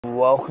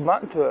Welcome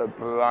back to a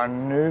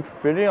brand new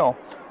video,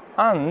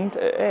 and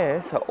it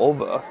is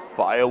over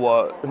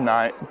fireworks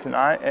night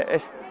tonight. It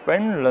is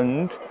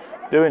Finland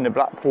doing the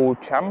Blackpool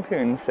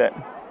Championship.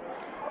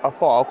 I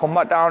thought I'll come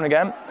back down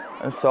again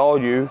and show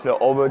you the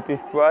other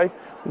display.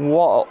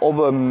 What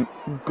other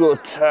good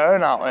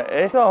turnout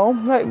it is. So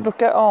let's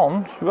get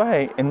on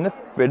straight in the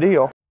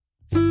video.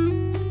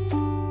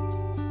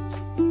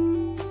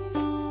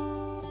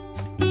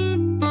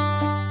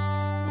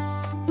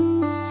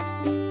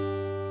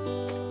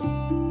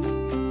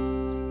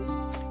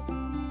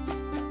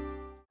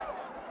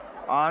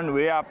 And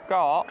we have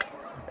got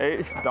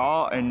it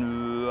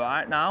starting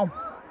right now.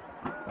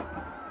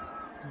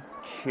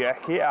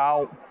 Check it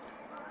out.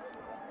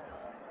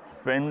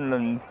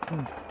 Finland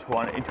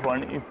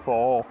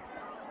 2024.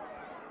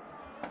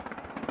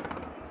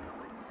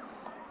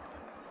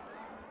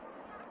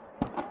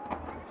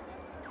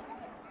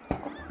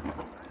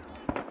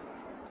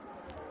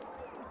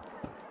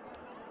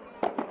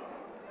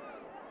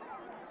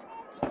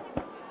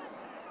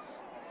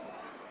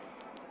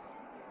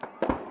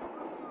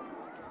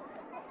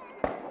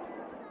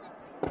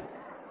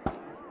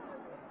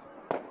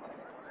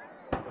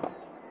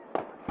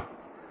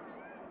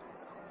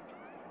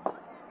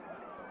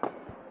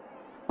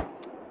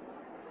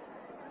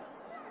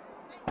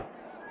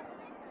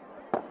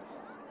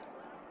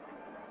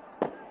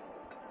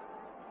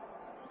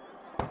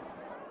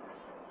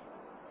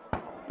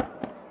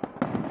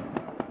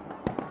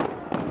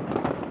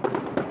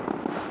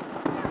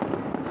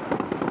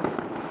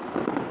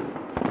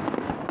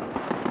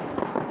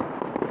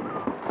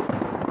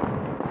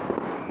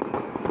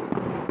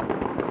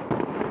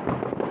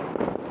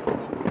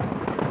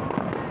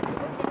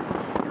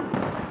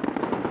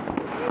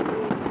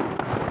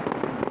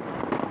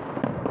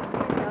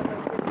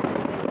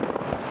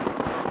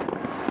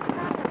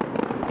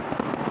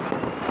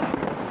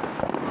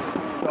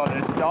 So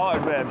they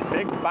started with a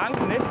big bang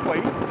this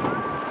week.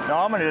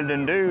 Normally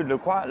they do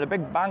the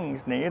big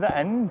bangs near the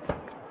end.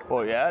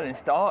 But yeah, they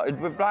started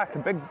with like a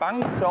big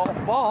bang so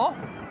far.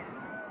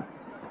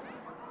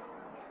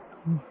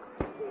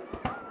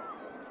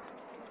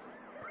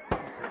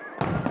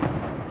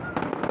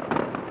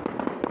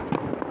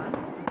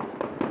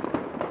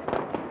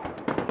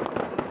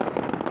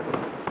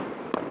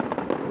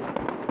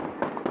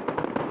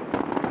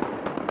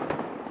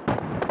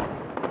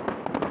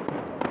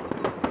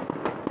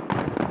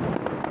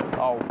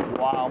 Oh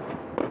wow,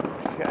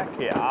 check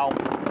it out.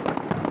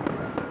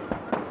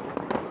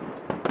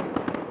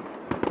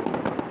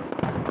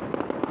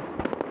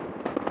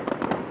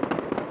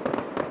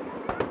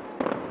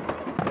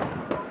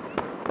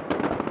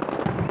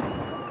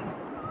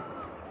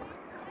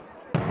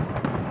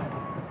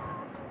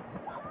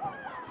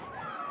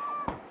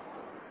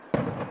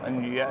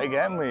 And yet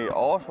again, we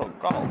also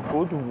got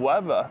good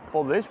weather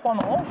for this one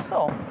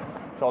also.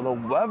 So the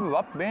weather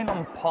has been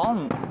on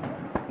point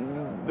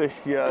this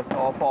year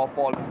so far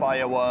for the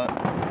fireworks.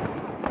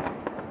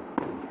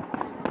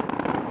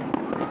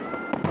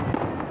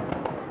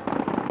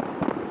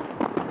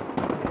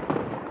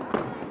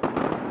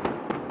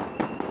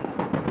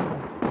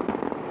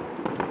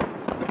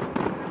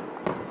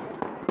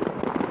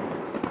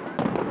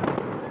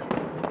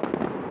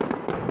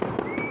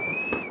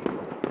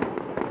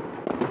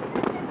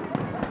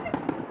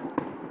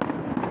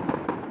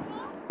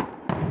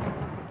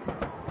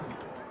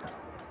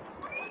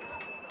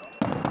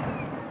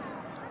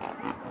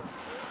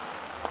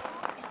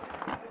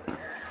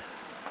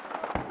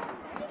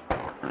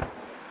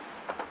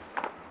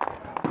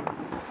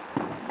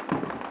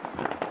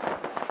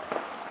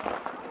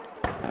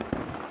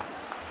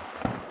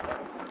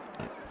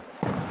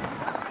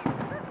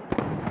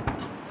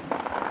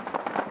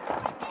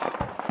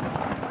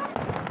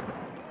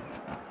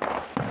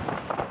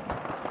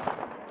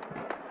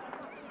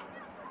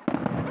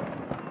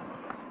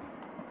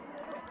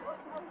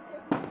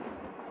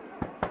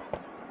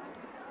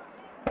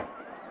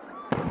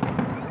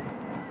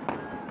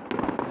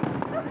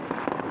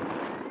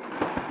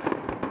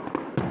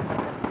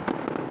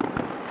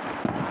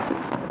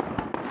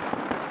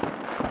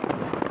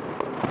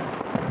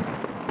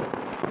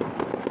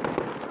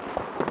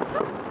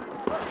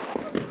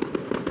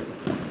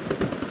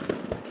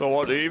 So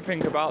what do you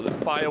think about the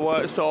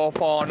fireworks so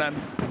far then?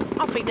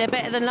 I think they're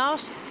better than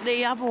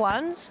the other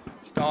ones.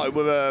 Started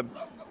with a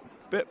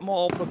bit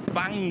more of a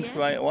bang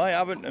straight away,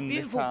 haven't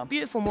they, this time?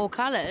 Beautiful, more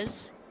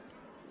colours.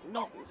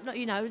 Not,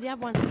 you know, the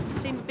other ones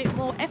seem a bit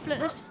more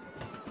effortless,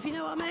 if you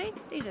know what I mean.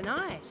 These are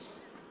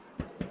nice.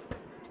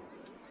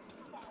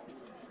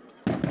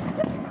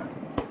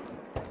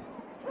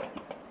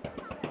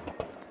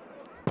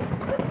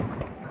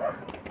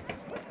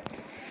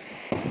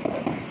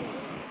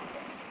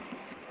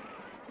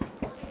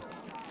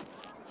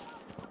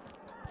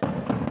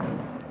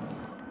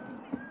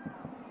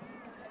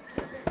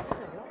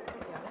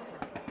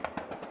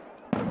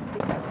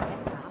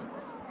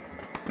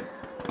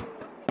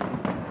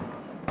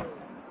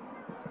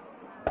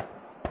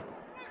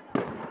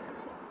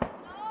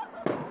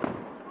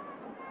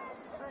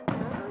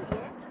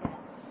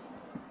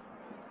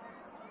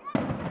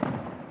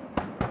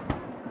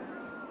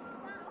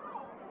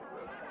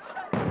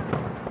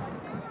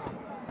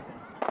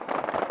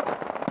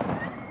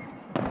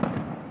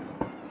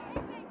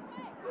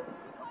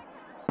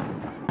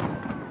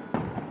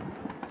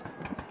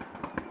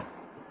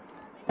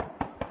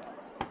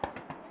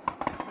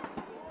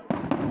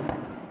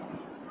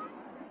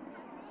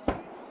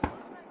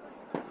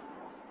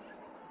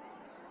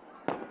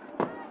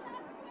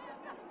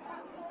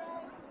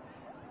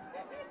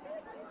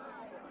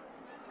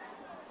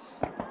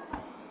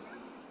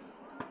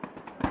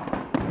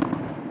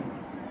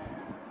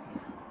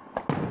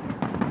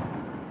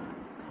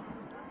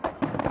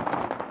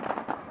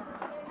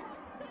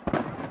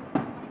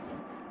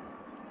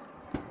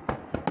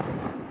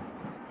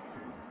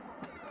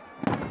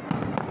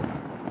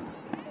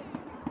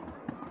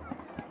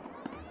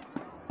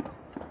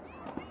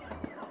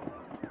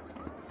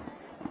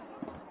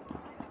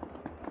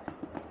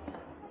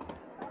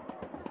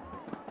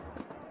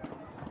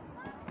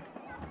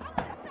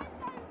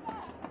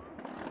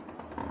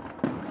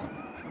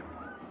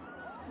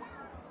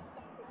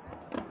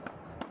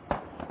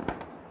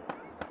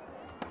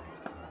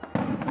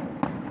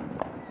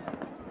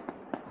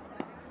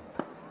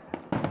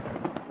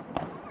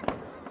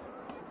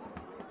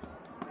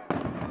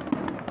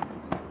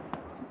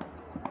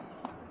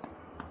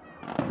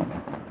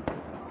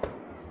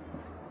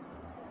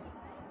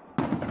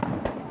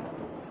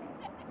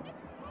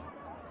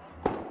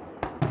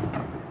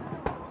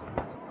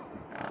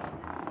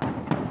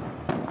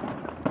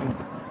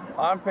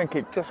 I think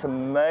it's just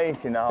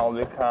amazing how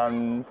they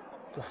can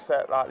just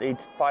set like these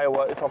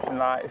fireworks off in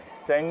like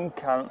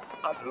sync and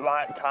at the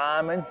right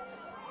timing.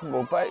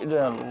 We'll bet there's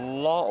a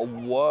lot of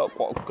work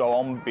what go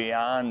on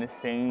behind the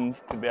scenes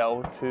to be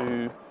able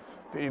to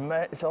be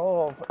made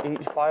so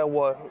each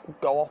firework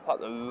go off at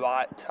the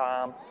right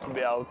time to be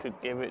able to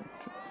give it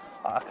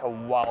like a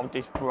wow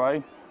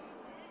display.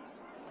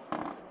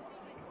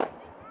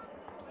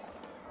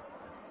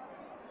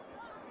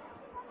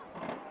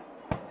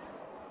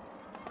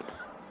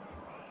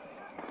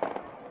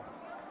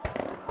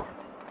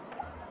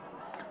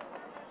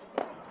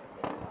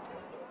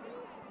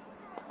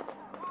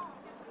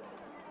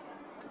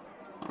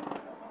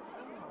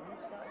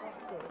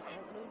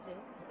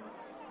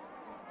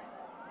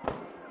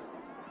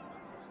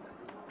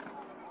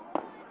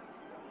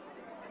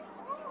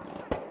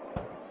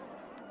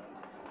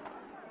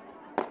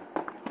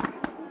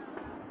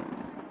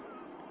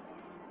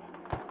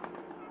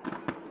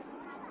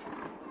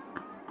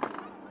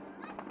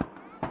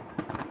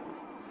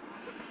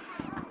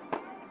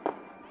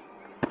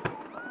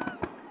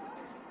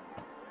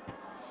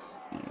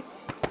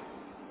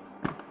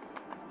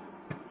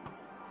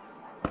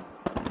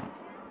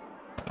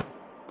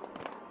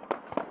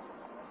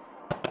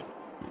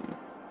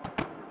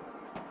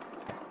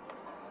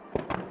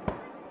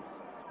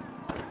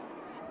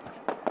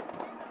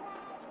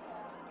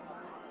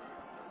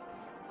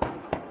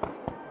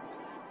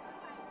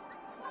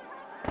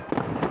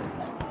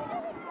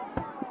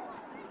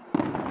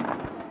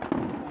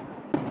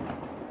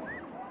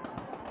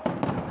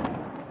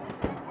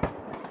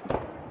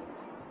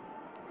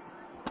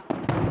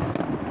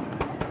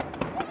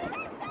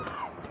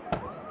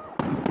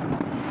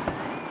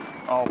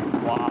 Oh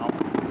wow.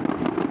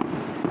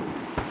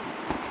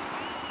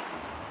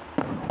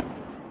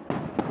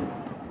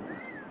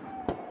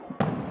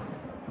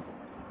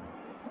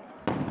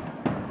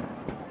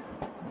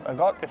 I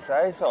got to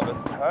say, so the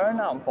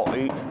turnout for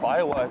each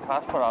firework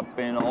has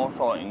been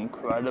also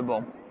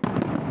incredible.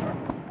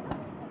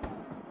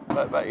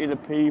 Bet you the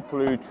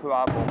people who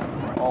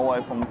travel all the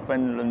way from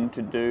Finland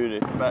to do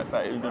this,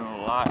 bet you're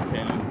gonna like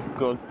seeing a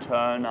good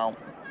turnout.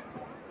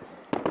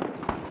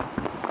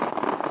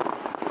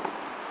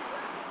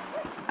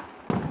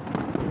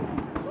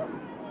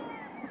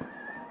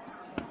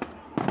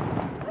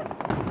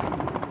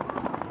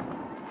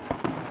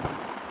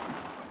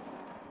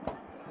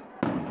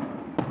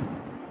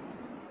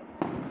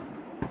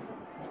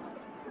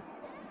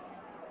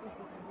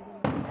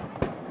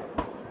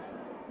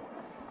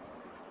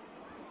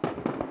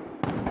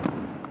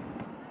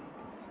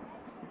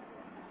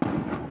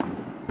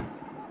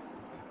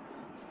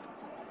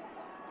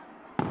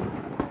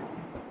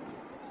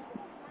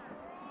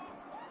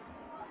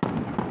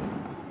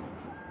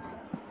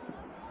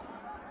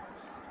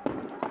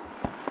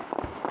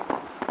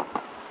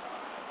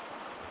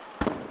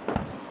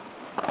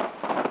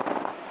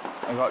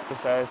 I got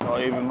to say, so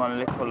even my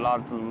little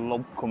lads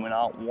love coming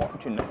out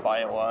watching the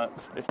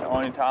fireworks. It's the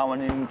only time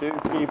when you do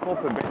keep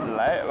up a bit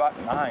later at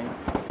night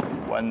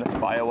is when the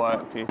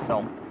fireworks is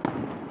on.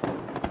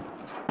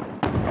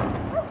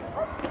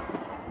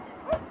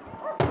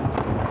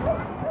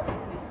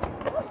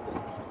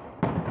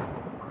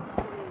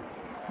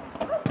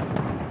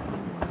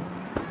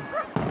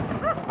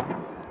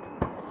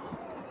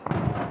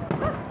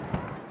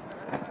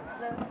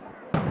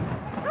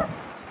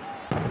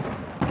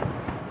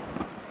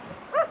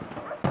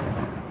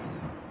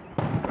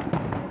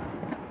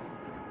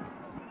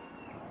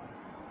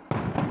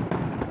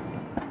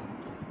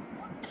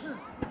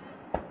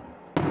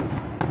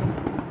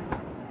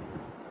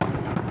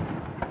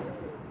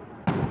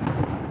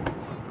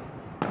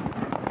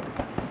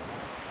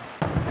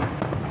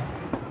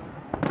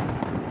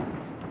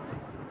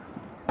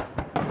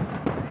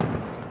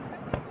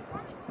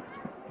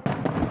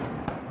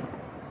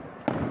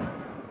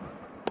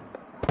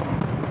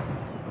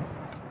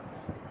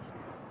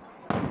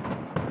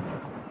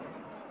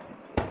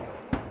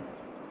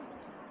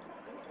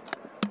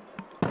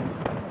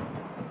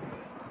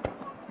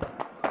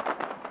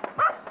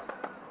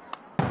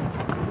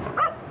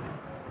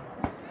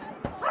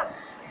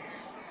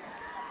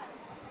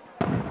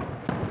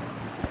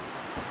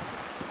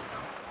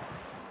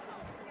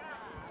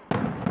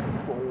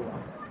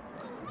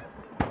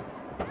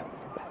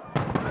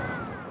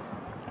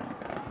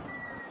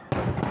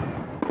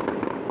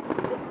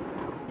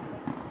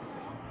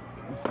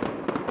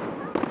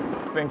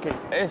 I think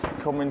it is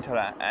coming to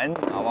the end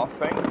now, I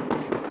think.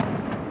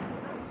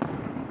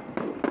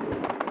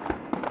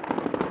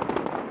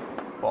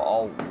 But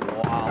oh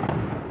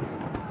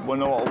wow.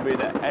 Wonder what will be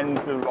the end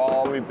of the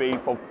Rory be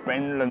for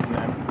Finland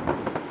then.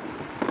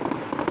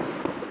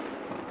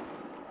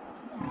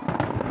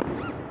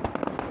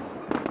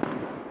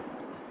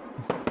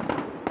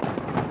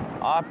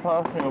 I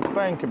personally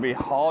think it'd be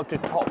hard to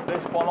top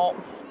this one up.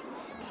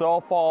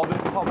 So far, this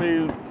is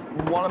probably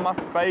one of my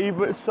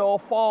favourites so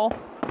far.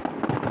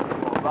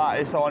 But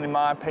that is only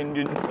my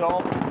opinion,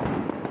 so.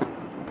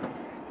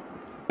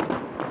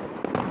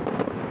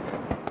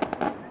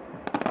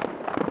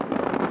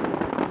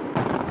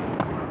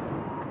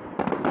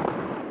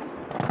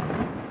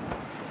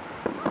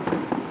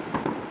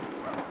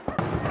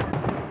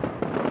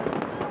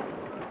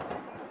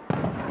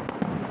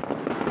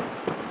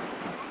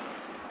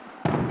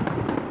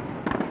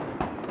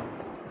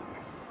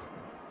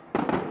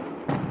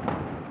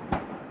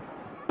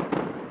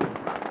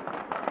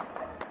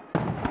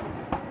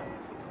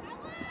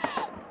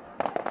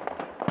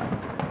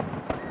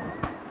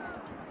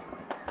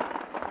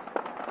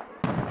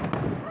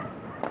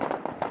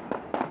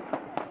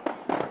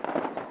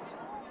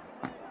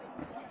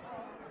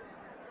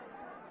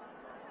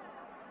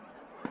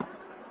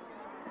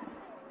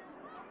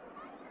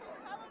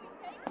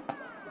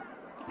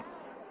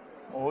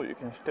 but you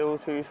can still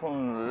see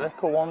some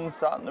little ones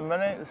at the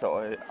minute, so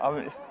it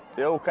haven't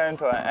still came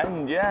to an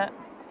end yet.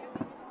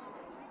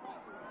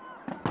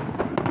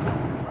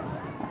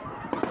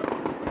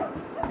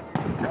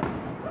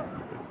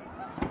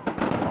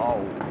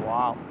 Oh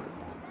wow.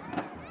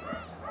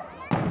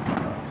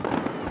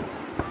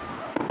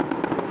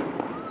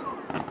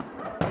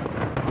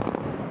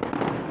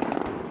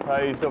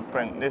 Plays up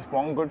front. This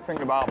one good thing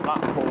about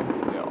Blackpool,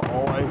 it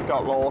always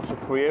got lots of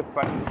free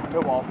events to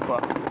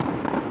offer.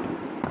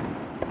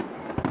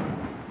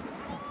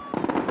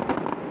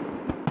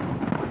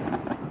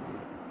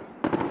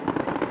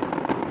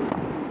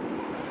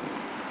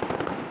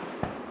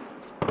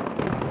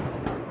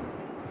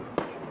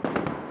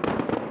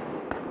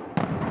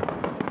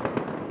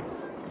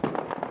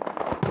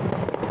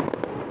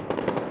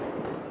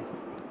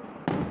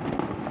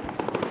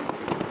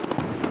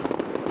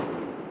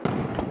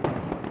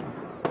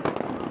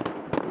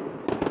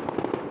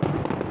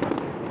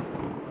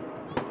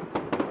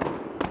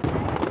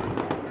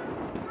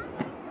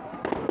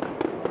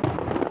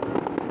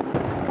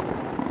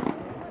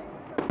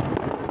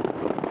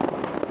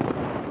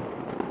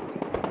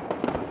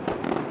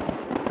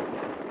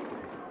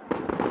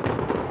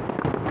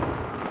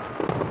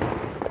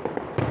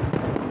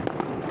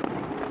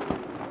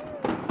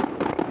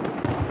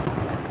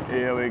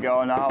 Here we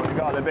go now, we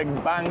got the big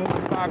bank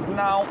bag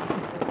now.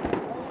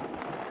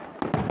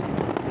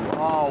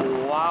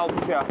 Oh, wow.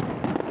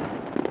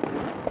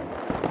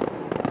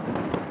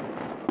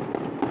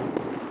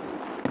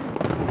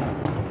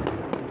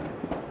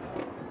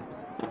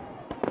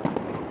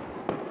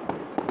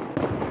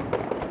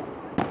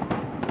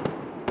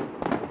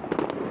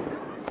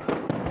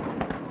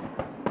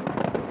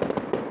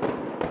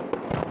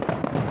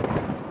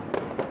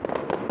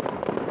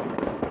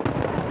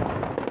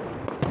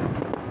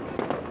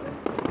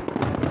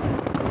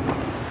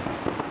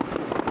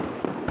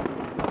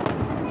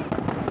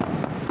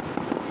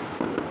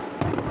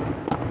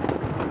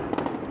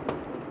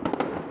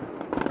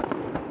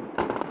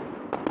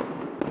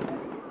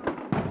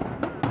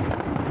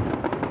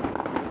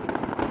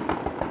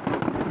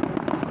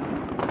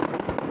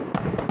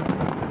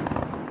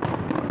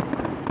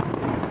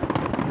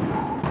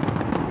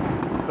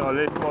 So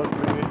this must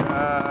be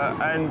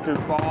end to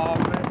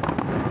farming.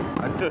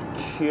 And just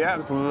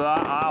check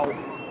that out.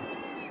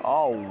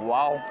 Oh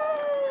wow.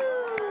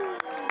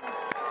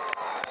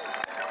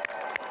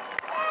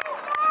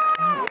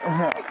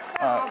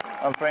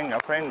 I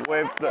think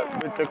with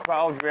the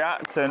crowd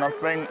reacting, I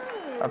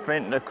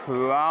think the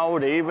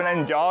crowd even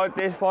enjoyed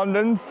this one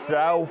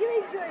themselves.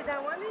 You enjoyed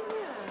that one, didn't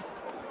you?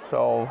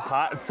 So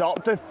hats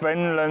up to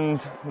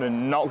Finland. They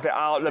knocked it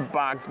out of the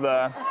bag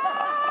there.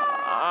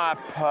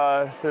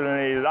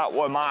 That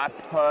was my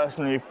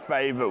personally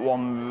favourite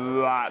one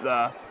right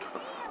there.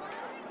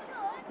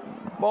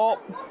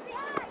 But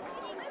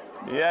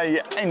yeah,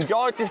 you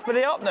enjoyed this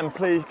video, then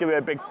please give it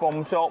a big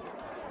thumbs up.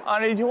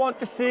 And if you want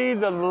to see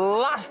the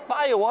last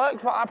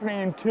fireworks, what's happening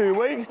in 2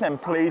 weeks, then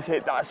please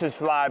hit that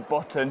subscribe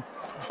button.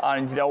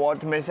 And if you don't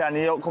want to miss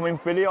any upcoming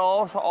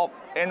videos up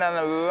in and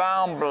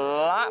around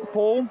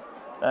Blackpool,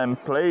 then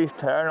please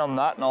turn on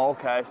that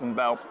notification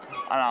bell.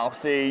 And I'll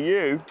see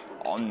you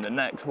on the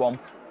next one.